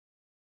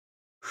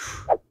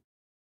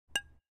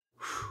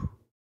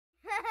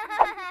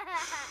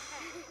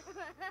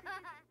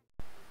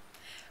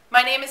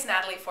My name is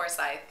Natalie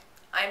Forsyth.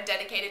 I am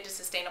dedicated to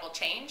sustainable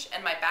change,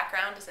 and my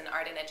background is in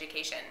art and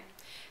education.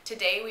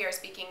 Today we are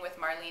speaking with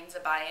Marlene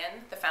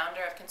Zabayan, the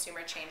founder of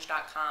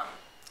ConsumerChange.com.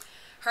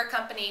 Her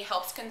company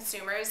helps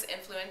consumers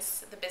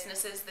influence the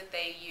businesses that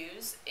they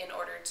use in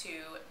order to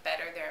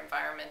better their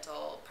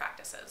environmental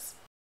practices.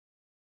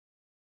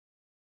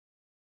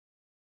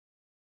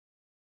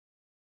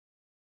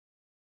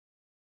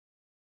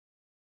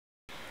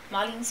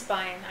 Marlene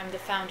Zabayan, I'm the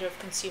founder of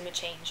Consumer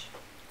Change.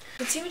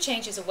 Consumer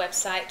Change is a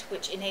website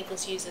which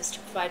enables users to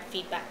provide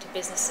feedback to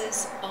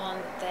businesses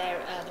on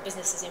the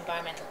business's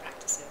environmental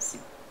practices.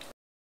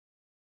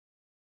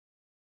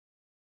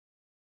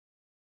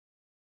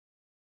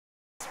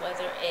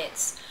 Whether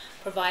it's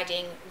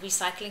providing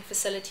recycling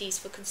facilities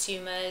for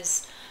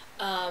consumers,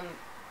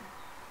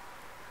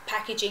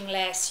 packaging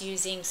less,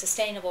 using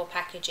sustainable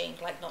packaging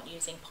like not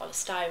using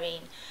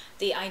polystyrene.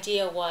 The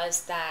idea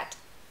was that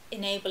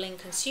enabling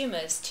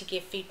consumers to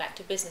give feedback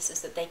to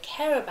businesses that they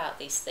care about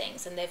these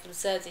things and they've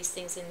observed these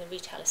things in the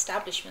retail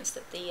establishments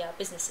that the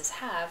businesses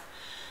have,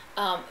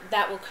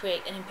 that will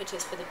create an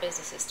impetus for the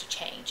businesses to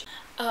change.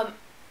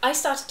 I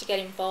started to get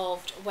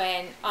involved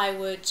when I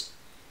would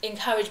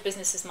encourage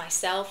businesses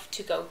myself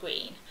to go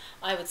green.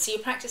 I would see a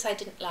practice I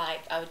didn't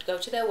like, I would go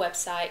to their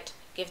website,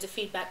 give the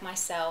feedback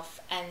myself,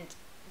 and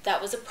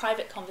that was a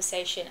private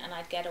conversation, and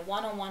I'd get a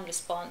one-on-one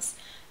response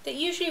that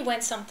usually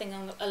went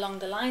something along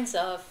the lines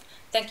of,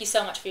 "Thank you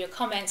so much for your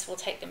comments, we'll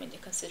take them into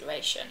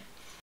consideration."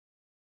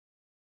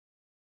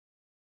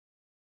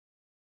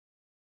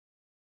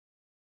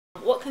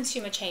 What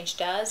Consumer Change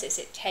does is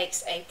it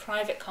takes a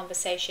private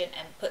conversation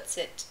and puts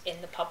it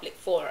in the public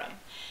forum,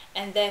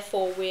 and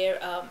therefore we're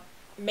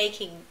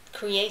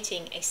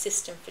creating a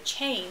system for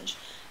change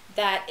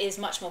that is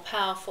much more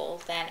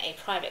powerful than a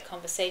private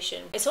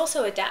conversation. It's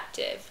also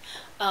adaptive.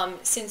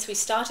 Since we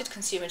started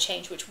Consumer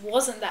Change, which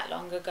wasn't that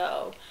long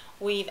ago,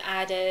 we've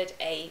added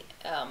a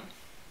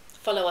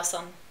follow us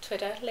on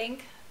Twitter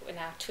link. We're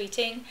now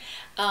tweeting.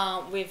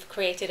 We've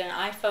created an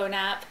iPhone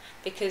app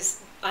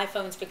because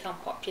iPhones become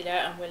popular,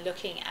 and we're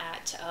looking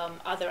at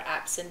other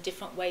apps and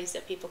different ways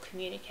that people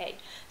communicate.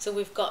 So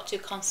we've got to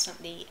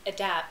constantly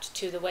adapt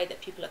to the way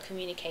that people are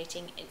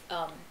communicating.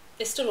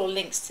 There's still all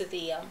links to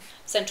the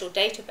central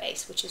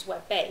database, which is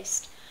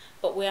web-based,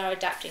 but we are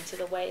adapting to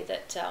the way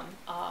that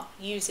our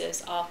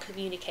users are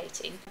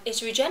communicating.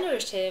 It's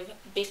regenerative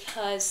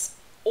because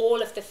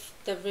all of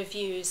the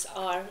reviews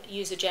are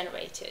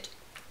user-generated.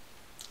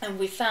 And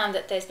we found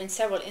that there's been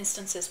several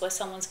instances where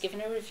someone's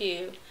given a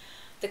review,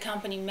 the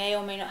company may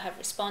or may not have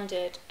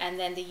responded, and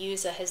then the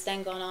user has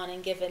then gone on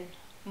and given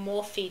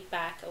more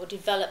feedback or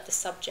developed the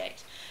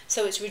subject.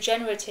 So it's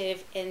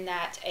regenerative in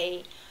that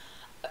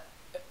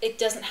it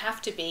doesn't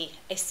have to be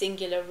a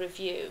singular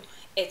review.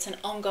 It's an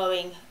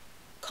ongoing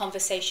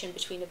conversation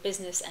between a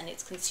business and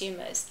its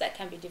consumers that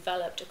can be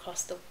developed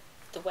across the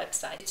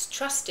website. It's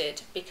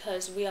trusted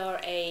because we are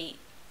a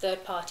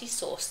third-party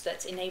source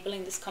that's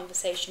enabling this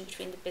conversation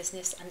between the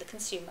business and the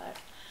consumer.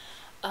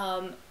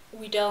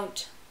 We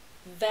don't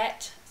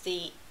vet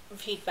the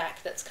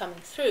feedback that's coming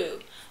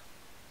through.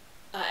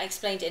 I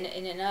explained in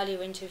an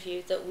earlier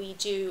interview that we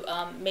do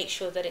make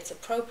sure that it's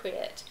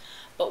appropriate,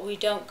 but we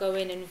don't go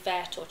in and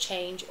vet or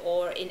change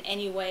or in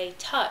any way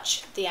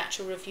touch the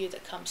actual review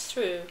that comes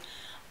through.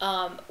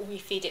 We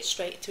feed it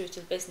straight through to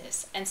the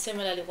business, and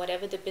similarly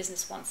whatever the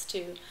business wants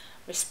to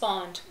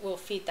respond, we'll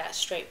feed that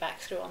straight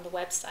back through on the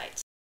website.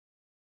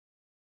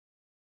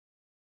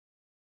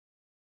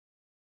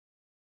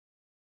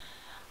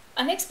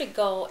 Our next big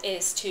goal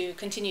is to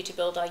continue to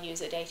build our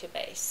user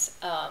database,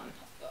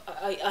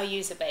 our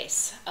user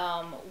base.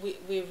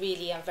 We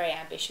really are very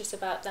ambitious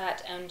about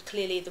that, and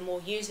clearly the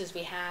more users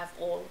we have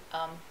all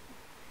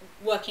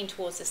working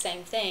towards the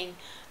same thing,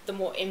 the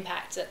more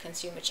impact that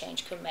Consumer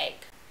Change can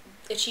make.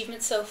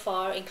 Achievements so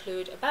far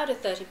include about a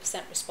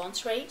 30%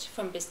 response rate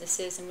from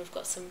businesses, and we've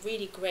got some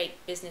really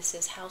great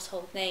businesses,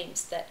 household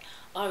names, that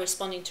are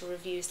responding to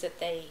reviews that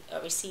they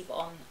receive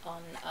on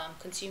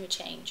Consumer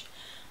Change.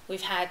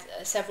 We've had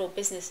several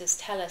businesses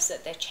tell us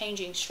that they're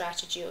changing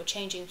strategy or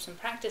changing some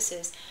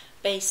practices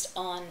based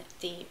on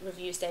the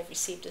reviews they've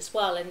received as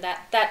well, and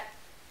that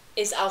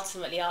is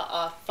ultimately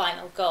our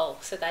final goal.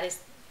 So that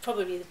is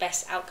probably the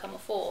best outcome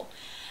of all.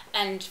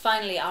 And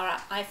finally, our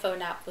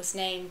iPhone app was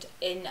named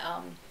in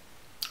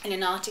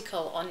an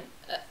article on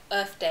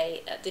Earth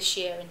Day this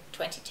year in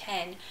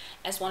 2010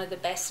 as one of the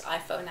best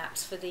iPhone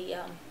apps for the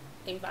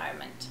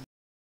environment.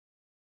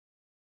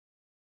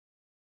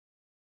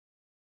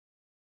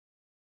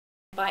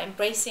 By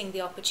embracing the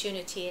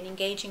opportunity and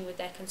engaging with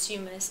their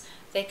consumers,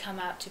 they come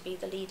out to be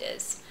the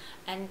leaders.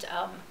 And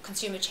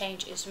Consumer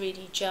Change is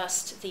really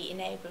just the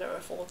enabler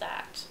of all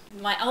that.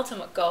 My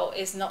ultimate goal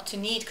is not to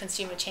need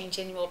Consumer Change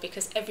anymore,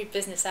 because every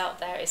business out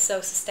there is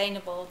so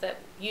sustainable that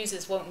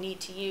users won't need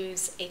to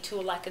use a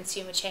tool like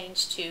Consumer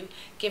Change to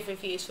give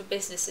reviews for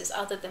businesses,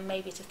 other than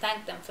maybe to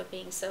thank them for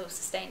being so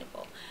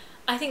sustainable.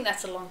 I think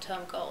that's a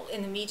long-term goal.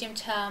 In the medium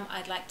term,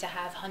 I'd like to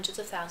have hundreds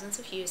of thousands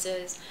of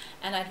users,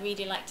 and I'd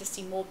really like to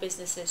see more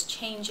businesses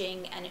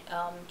changing and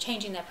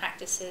changing their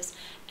practices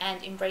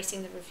and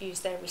embracing the reviews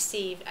they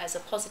receive as a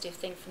positive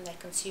thing from their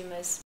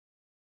consumers.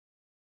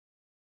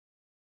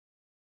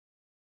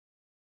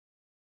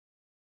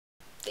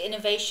 The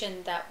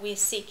innovation that we're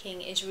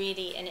seeking is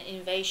really an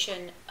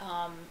innovation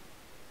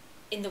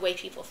in the way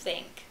people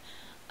think.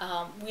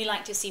 We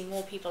like to see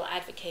more people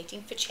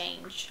advocating for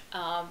change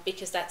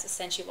because that's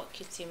essentially what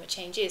consumer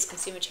change is.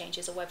 Consumer change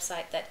is a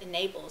website that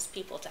enables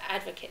people to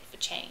advocate for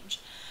change.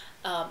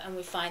 And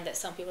we find that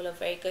some people are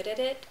very good at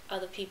it.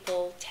 Other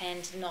people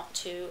tend not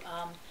to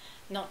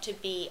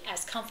be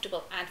as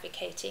comfortable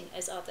advocating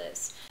as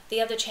others.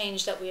 The other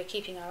change that we are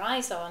keeping our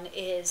eyes on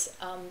is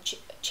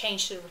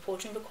change to the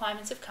reporting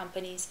requirements of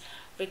companies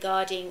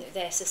regarding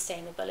their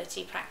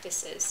sustainability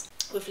practices.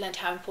 We've learned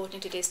how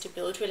important it is to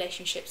build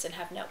relationships and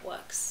have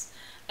networks.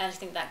 And I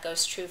think that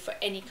goes true for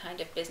any kind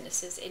of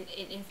businesses,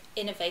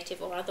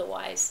 innovative or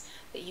otherwise,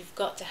 that you've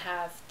got to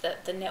have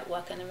the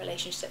network and the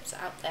relationships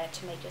out there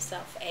to make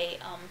yourself a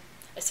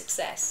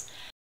success.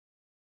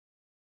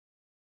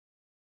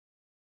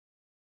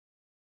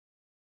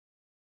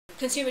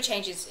 Consumer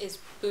change is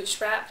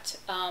bootstrapped.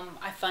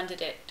 I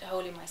funded it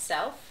wholly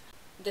myself.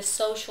 The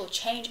social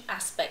change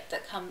aspect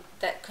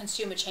that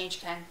consumer change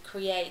can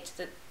create,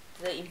 the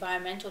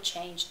environmental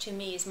change, to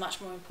me is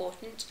much more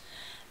important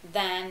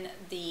than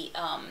the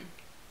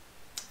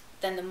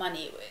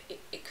money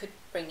it could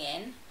bring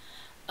in.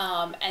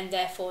 And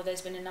therefore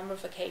there's been a number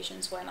of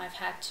occasions when I've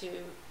had to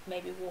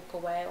maybe walk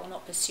away or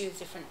not pursue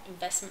different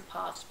investment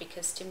paths,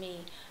 because to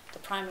me the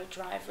primary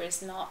driver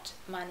is not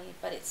money,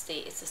 but it's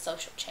the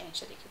social change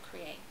that it could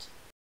create.